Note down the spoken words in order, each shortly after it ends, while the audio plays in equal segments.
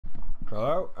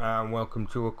Hello and welcome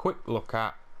to a quick look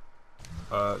at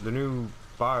the new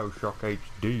Bioshock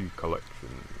HD collection.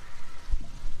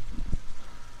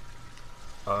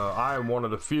 I am one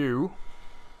of the few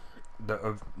that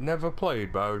have never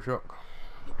played Bioshock.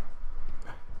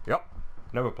 Yep,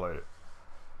 never played it.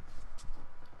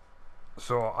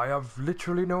 So I have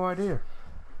literally no idea.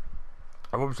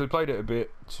 I've obviously played it a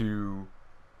bit to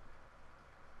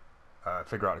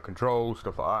figure out the controls,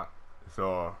 stuff like that.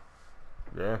 So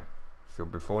yeah, should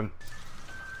be fun.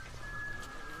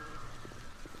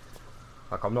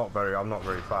 Like I'm not very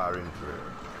far into it.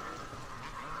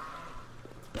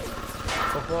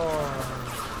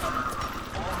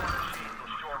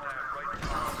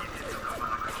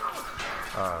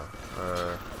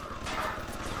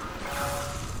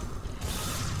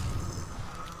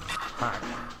 Hack.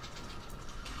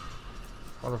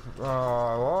 What the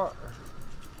what?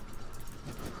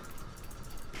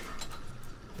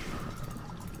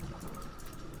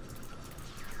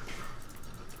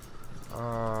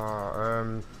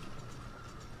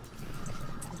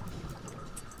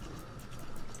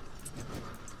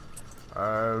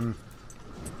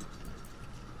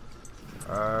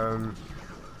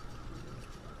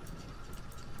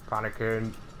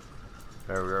 Panicking.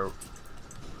 There we go.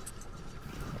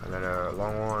 And then a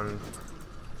long one.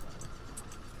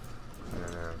 And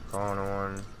then a corner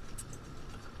one.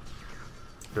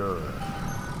 Good.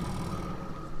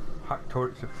 Hack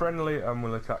turrets are friendly and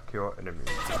will attack your enemies.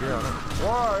 Yeah.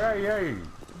 Whoa, hey, hey!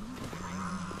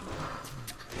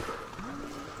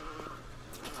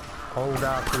 Hold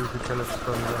out to kill it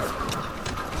from there.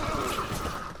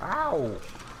 Ow!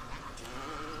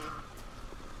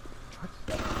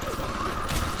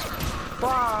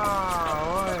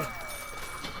 Wow!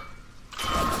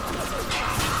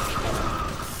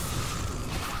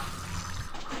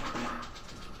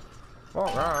 Oh,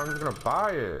 I'm just gonna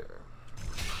buy it.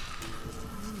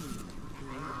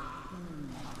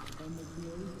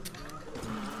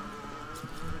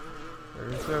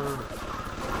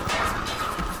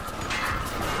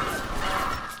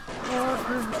 What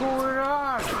is going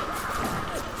on?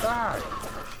 Die!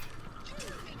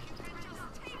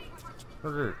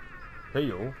 What's it?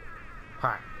 Heal?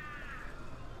 Hack.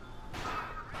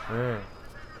 Yeah.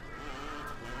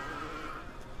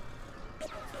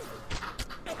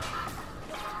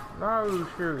 No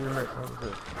shooting me. What's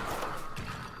it?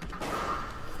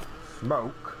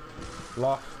 Smoke.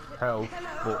 Lost health,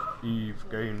 but Eve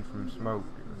gained from smoke.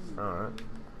 Alright.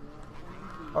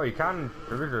 Oh, you can.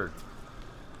 There is a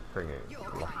thingy. Your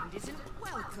kind isn't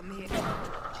welcome here.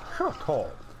 Shut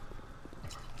up.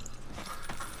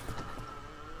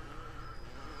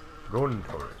 Gun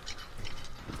turret.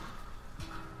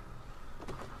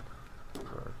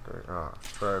 First aid. Ah,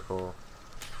 circle.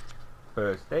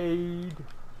 First aid.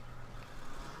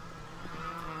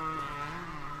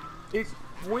 It's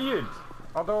weird.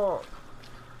 I thought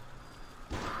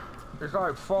it's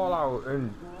like Fallout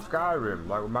and Skyrim,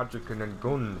 like with magic and then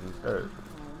guns instead.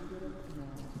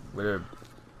 With a,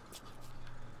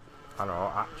 I don't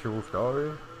know, actual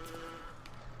story.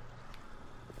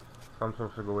 So I'm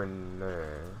supposed to go in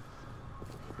there.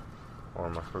 Or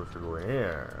am I supposed to go in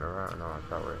here? Alright, no, it's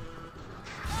that way.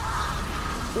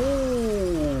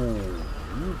 Ooh,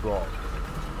 you got.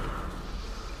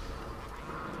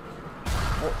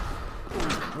 What?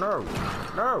 No,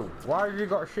 no. Why have you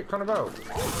got a shit ton of boat?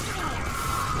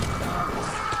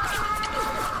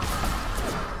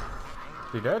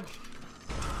 Is he dead?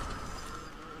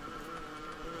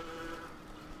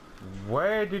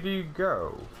 Where did he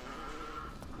go?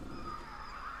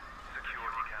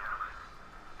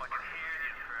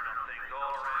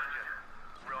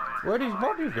 Where'd his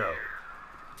body go?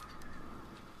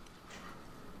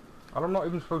 And I'm not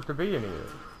even supposed to be in here.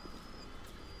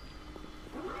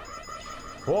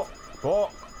 Fuck,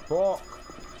 fuck, fuck.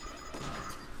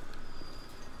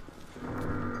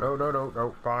 No, no, no,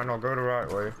 no, fine, I'll go the right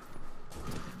way.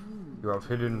 You have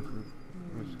hidden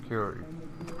security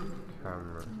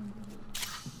camera.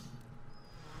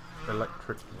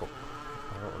 Electric book.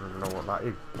 I don't even know what that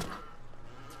is.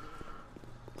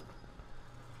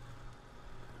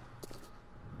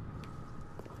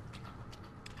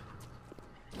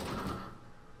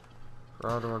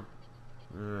 How do I...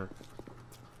 Yeah.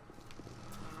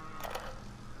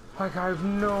 Like, I have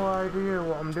no idea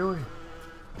what I'm doing.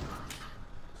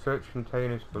 Search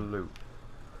containers for loot.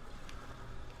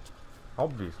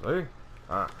 Obviously.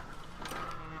 Ah.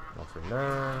 Nothing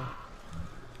there.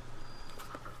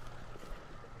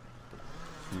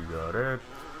 You got it.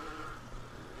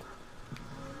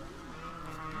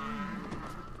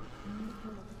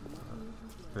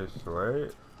 This way.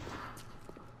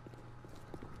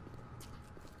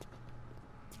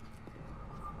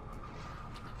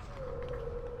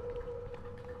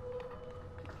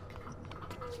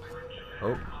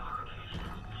 Oh.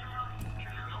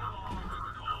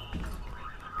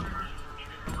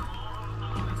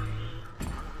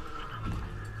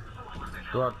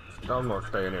 God, I'm not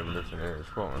staying in this in here. It's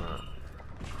fun, that.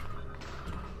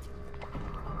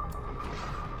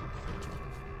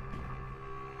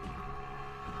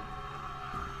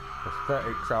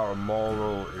 Aesthetics are a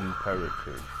moral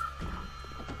imperative.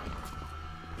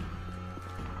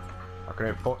 I can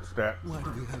hear footsteps. Why do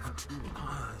we have 2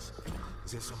 eyes?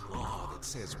 Is there some law that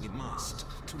says we must?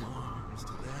 2 arms,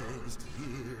 2 legs, 2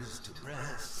 ears, 2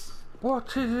 breasts.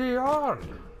 What is he on?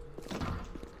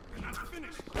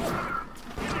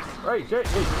 Hey, hey,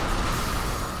 hey.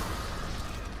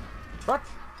 What?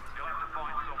 You'll have to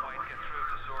find some way to get through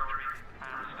to surgery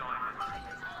and Steinman.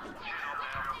 Chin up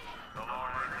now. The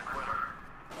Lord ain't the quitter.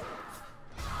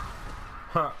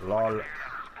 Ha, lol. Hear that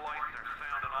splicer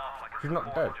sounding off like it's She's not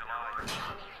 4th dead. of July.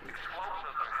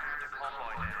 Explosives are hard to come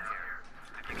by down here.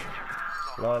 If you get your hands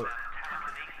on Lol. that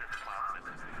telekinesis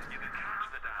plasmid, you can catch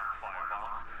the damn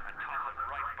firebomb and toss it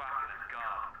right back at his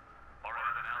god. Or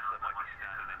anything else that might be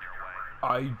standing in your way.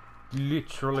 I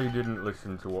literally didn't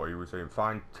listen to what he was saying.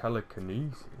 Find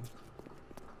telekinesis.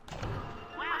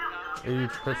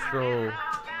 Each pistol,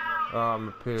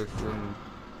 piercing.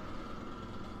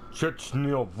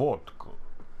 Chechnya vodka.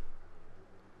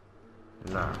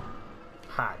 Nah.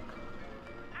 Hack.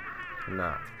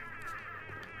 Nah.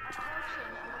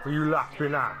 What are you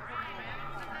laughing at?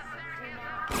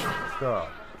 Stop.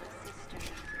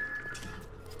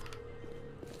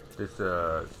 This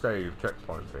save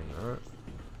checkpoint thing, right?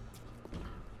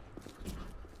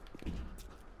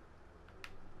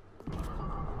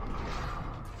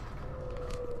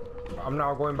 I'm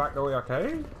now going back the way I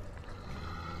came?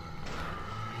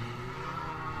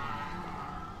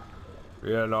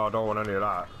 Yeah, no, I don't want any of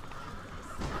that.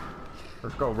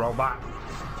 Let's go, roll back.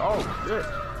 Oh, shit.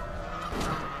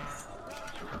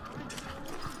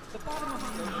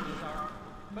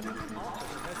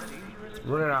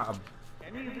 Running out of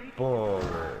bullets.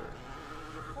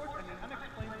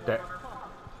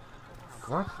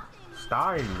 What?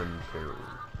 Steinman killed.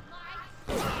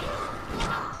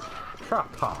 Shut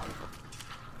up.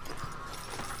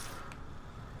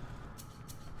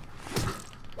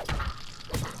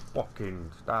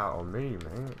 Fucking start on me,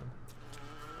 man.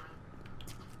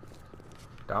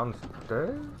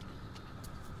 Downstairs?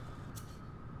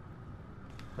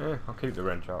 Yeah, I'll keep the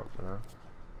wrench out for now.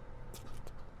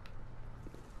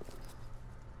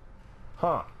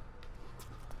 Huh.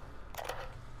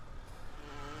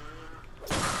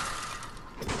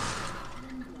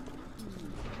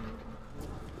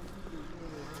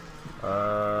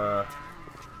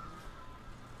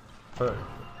 Hey.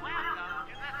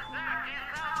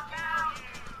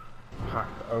 Hack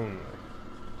only.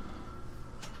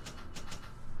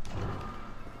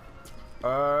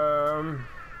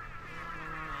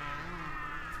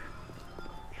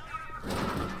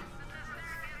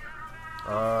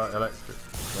 Electric.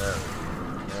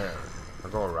 There. I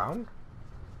go around?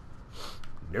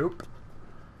 Nope.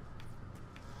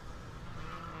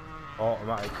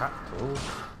 Automatic hack tool.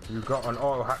 You got an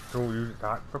auto hack tool, use it to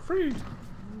hack for free.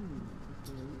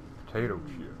 Potato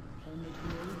chip.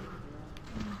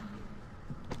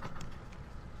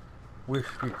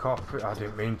 Whiskey coffee. I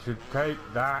didn't mean to take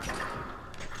that.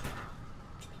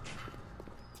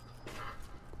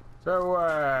 So,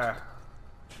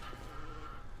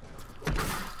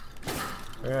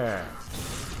 yeah.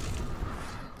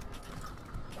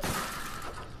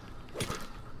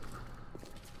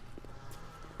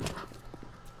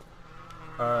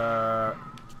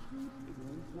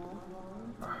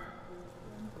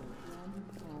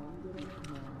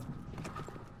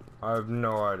 I have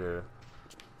no idea.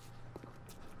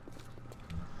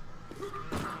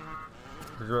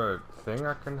 Is there a thing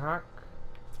I can hack?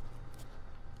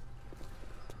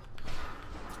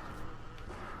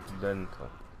 Dental.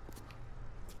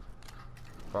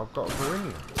 But I've got to go in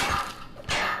there.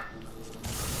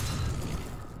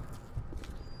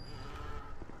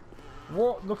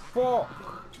 What the fuck?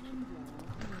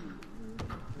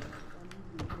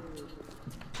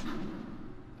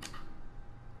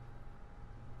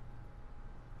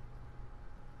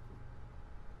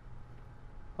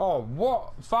 Oh,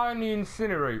 what? Find the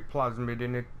incinerate plasmid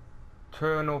in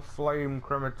eternal flame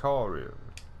crematorium.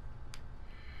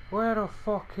 Where the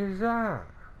fuck is that?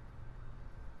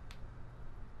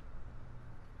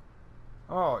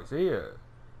 Oh, it's here.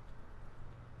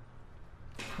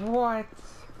 What?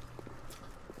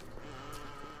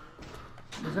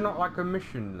 Is it not like a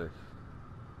mission list?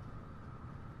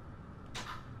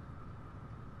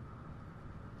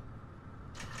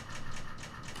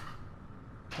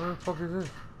 Where the fuck is this?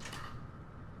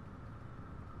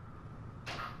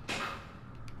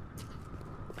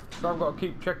 So I've got to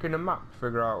keep checking the map to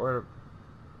figure out where the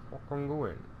fuck I'm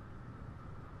going.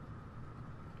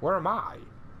 Where am I?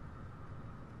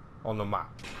 On the map.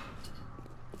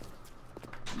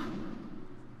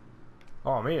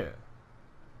 Oh, I'm here.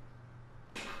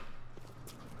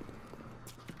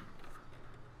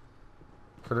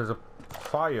 So there's a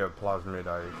fire plasmid,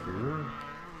 I assume.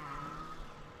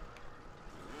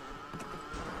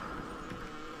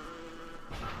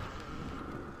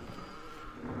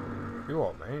 You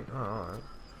what, mate? Oh, alright.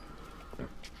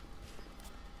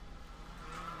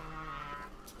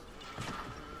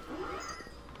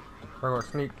 I got to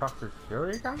sneak past the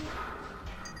security camera?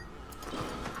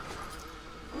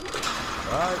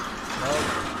 Right, no.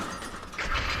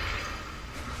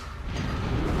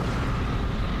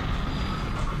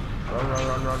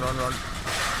 Run.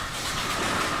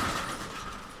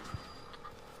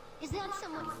 Is that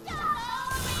someone?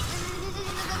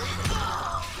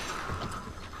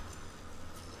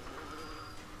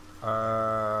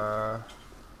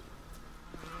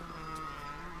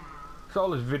 So all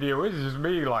this video is just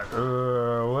me like,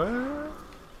 what?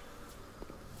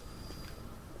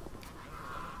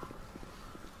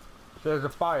 There's a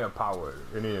firepower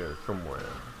in here somewhere.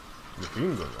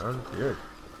 Machine gun, man. Good.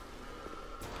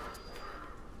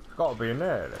 It's gotta be in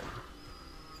there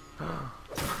then.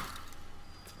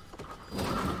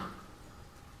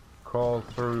 Crawl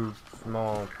through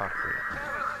small passage.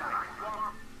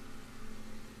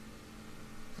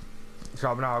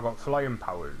 So now I've got flying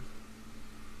powers.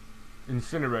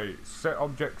 Incinerate. Set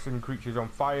objects and creatures on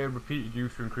fire. Repeated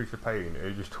use to increase the pain.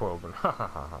 Ages 12 and ha ha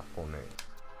ha ha. Funny.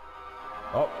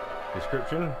 Oh,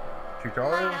 description.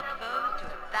 Tutorial. Exposed to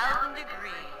 1,000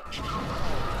 degrees.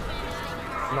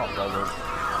 Not bothered.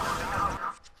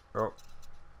 Oh.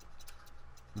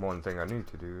 One thing I need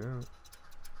to do.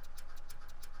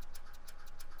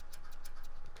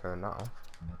 Turn that off.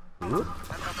 Whoop.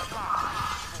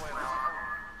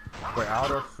 Wait, how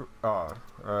do I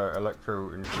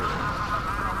electro insurance.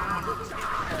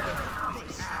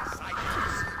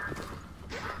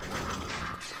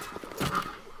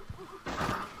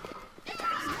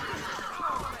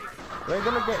 They're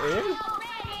gonna get in?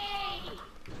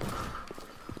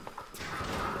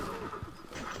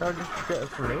 Can I just get it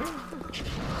from in?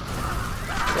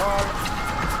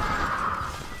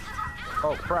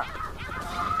 Oh crap.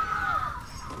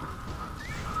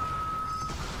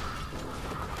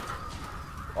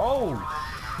 Oh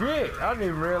shit! I didn't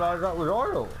even realize that was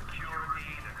oil.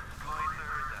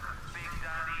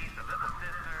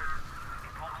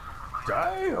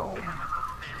 Damn.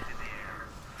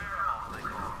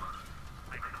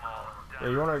 Yeah,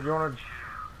 you wanna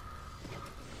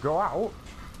go out?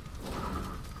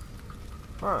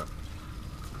 Huh.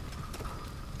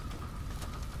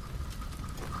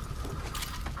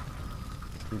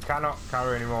 You cannot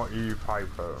carry any more EU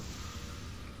piper.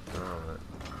 Alright.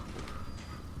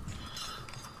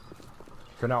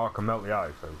 So now I can melt the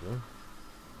ice, okay?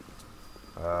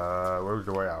 Where's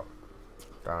the way out?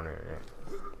 Down here,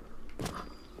 yeah.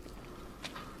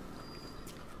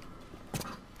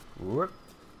 Whoop.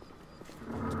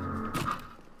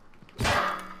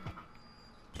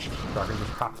 So I can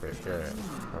just tap it, yeah.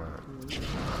 Alright.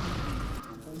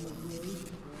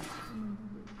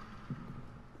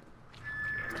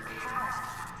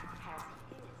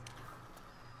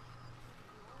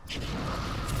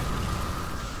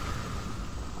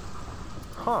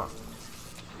 Huh.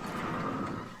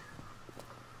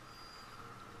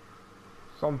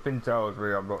 Something tells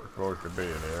me I'm not supposed to be in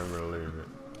here. I'm gonna leave it.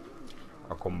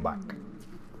 I'll come back.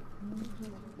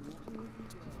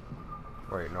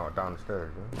 Wait, no,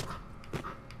 downstairs, yeah?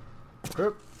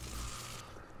 Oop.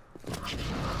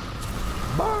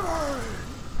 Bye!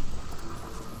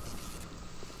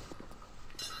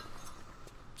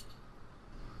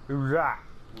 Who's that?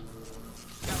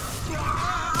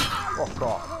 Fuck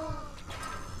off.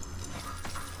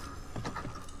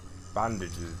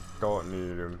 Bandages, don't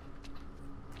need them.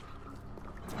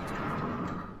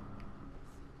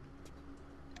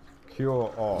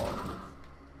 Cure all.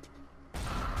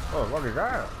 Oh, what is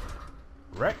that?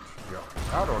 Wretch job.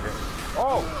 How do I get?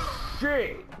 Oh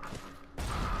shit!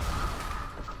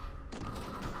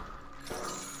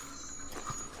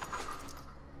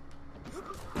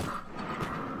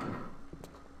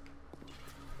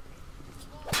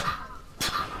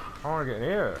 I want to get in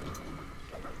here.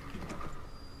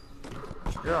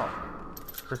 Yeah.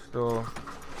 Crystal.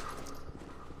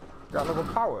 Got level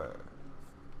power.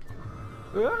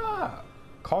 Ah!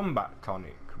 Combat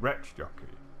tonic. Wretch jockey.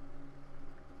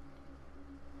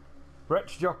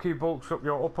 Wretch jockey bulks up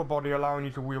your upper body, allowing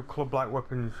you to wield club-like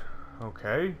weapons.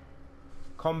 Okay.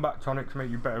 combat tonics make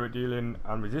you better at dealing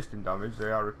and resisting damage.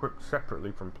 They are equipped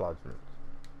separately from plasmids.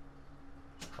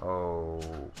 Okay.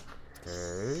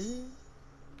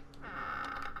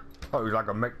 Oh, it was like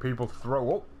a make people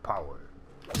throw up power.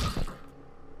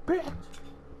 Bitch.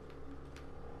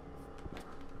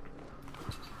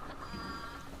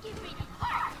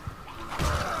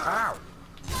 Ow!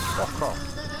 Fuck off.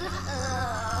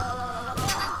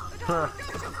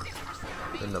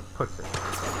 In the pussy.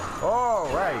 Oh,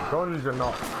 hey, guns are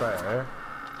not fair.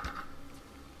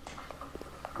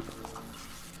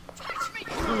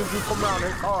 As soon as you come round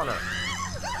this corner.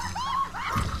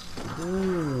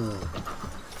 Ooh.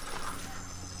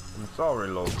 I'm sorry,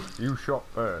 love. You shot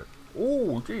first.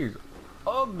 Ooh, jeez.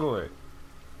 Ugly.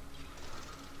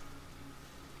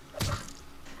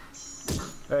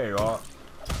 There you are.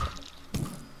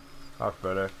 That's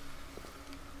better.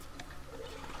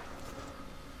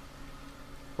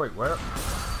 Wait, where?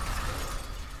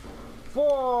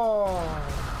 Four!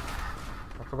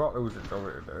 I forgot there was a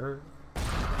door there.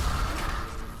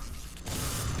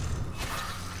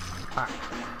 Ah.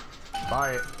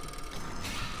 Buy it.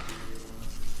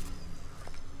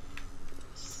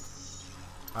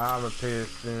 Armor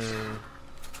piercing.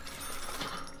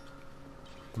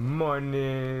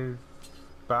 Money.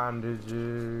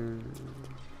 Bandages.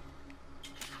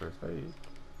 First aid.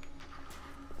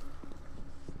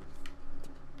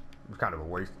 It's kind of a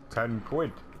waste. 10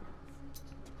 quid.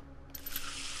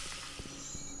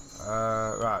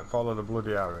 Right, follow the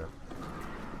bloody area.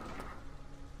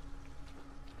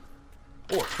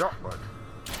 Oh, a shotgun.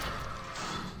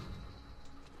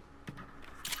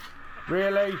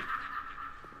 Really?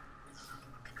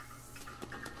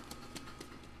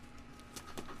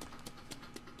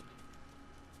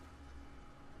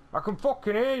 I can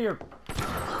fucking hear you.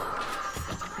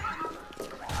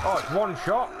 Oh, it's one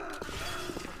shot.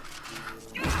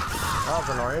 That's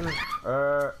annoying.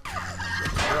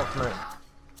 Get off me.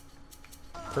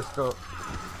 Pistol.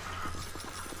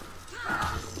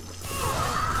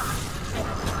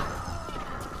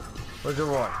 Where's your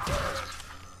one?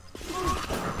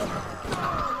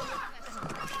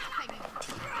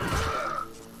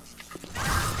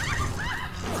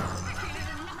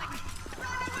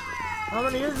 How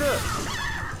many is it?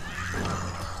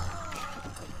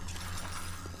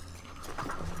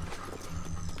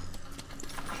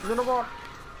 Is it a one?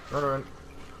 Another one.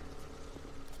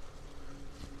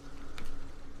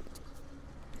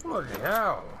 Bloody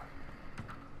hell.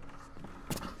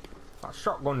 That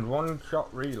shotgun's one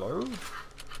shot reload.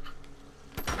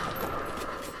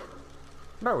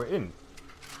 No, it isn't.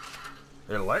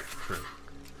 Electric.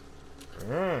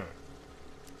 Yeah.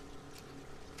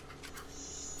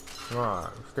 Right,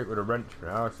 I'll stick with a wrench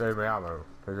now, save my ammo.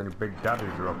 If there's any big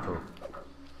daddies are up to.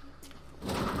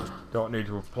 Don't need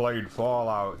to have played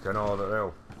Fallout to know that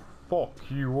they'll fuck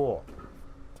you up.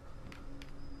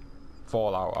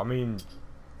 Fallout, I mean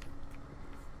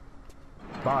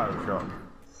Bioshock.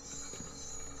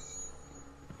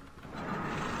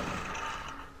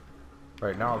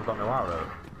 Wait, now I've got no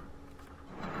arrow.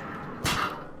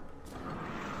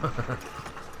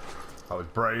 That was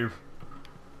brave.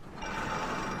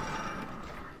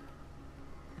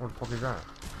 What the fuck is that?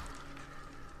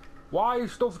 Why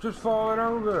is stuff just falling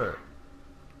over?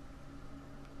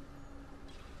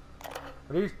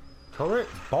 Are these turret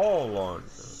ball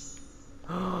launchers?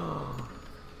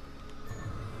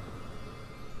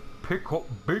 Pick up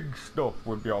big stuff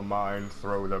with your mind,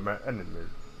 throw them at enemies.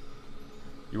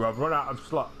 You have run out of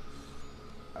slots.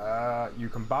 You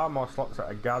can buy more slots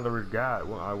at a gallery guide,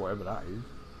 whatever that is.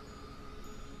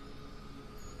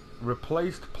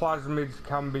 Replaced plasmids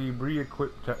can be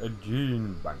re-equipped at a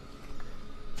gene bank.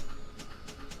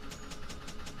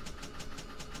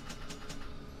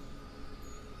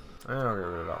 I'll get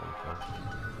rid of that one.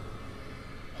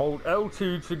 Hold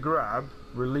L2 to grab,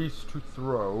 release to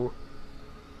throw.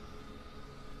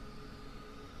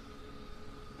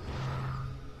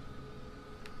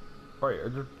 Wait, I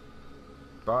just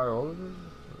buy all of them?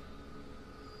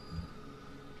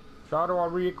 So how do I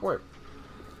re-equip?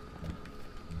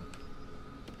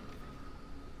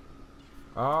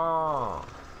 Ah.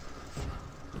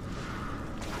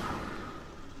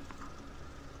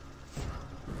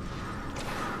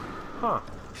 Huh.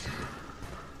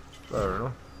 Fair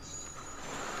enough.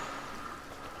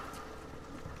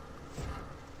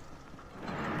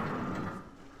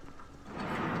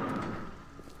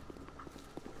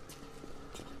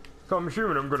 So I'm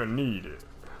assuming I'm gonna need it.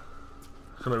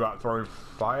 Something about throwing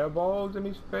fireballs in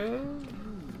his face?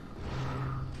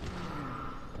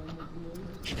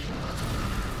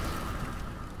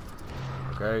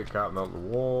 Okay, can't melt the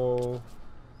wall.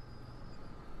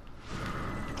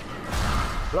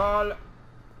 LOL!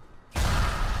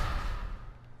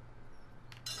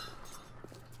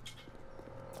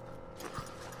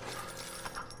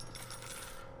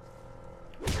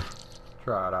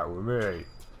 Try it out with me.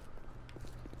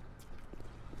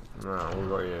 No, we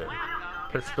got here.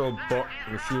 Pistol, butt,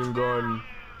 machine gun.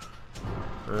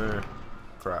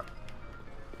 Crap.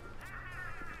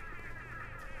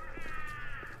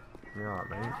 You alright,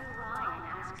 mate? Ryan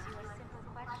asks you a simple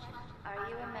question. Are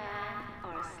you a man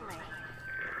or a slave?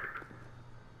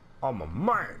 I'm a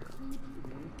man.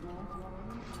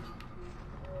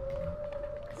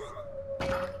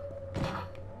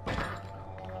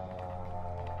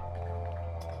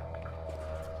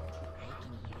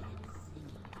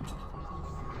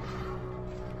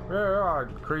 Yeah,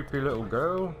 creepy little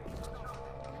girl.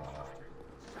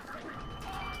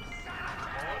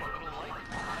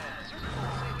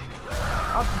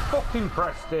 I fucking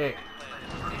pressed it.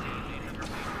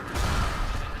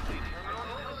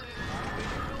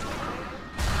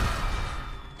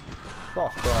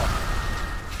 Fuck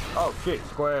off. Oh shit,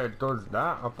 square does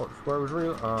that. I thought square was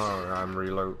real. Oh, I'm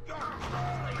reload.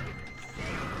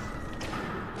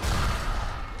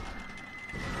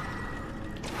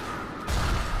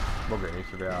 Bugger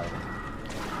into the eye.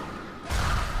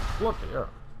 Bloody hell.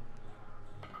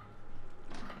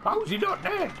 How's he not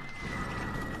dead?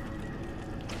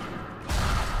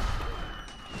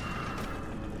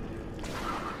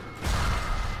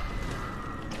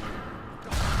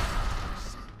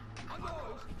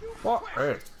 What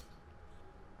is?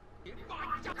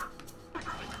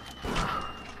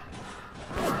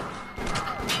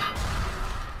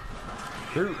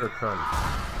 Shoot a cunt.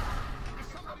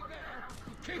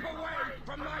 Keep away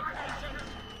from my patient!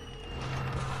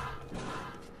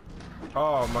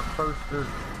 Oh, my posters.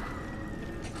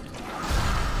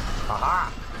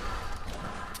 Aha!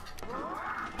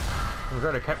 I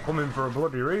said it kept coming for a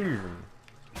bloody reason.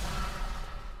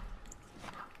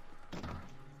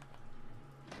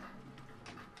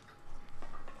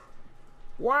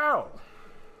 Well,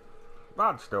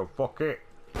 I'd still fuck it.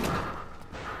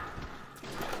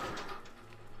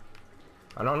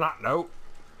 And on that note,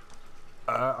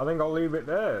 I think I'll leave it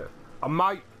there. I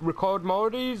might record more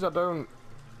of these. I don't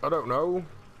know.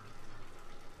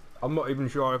 I'm not even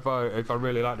sure if I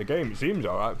really like the game. It seems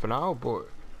alright for now, but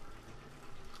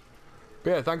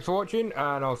yeah, thanks for watching,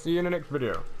 and I'll see you in the next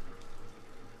video.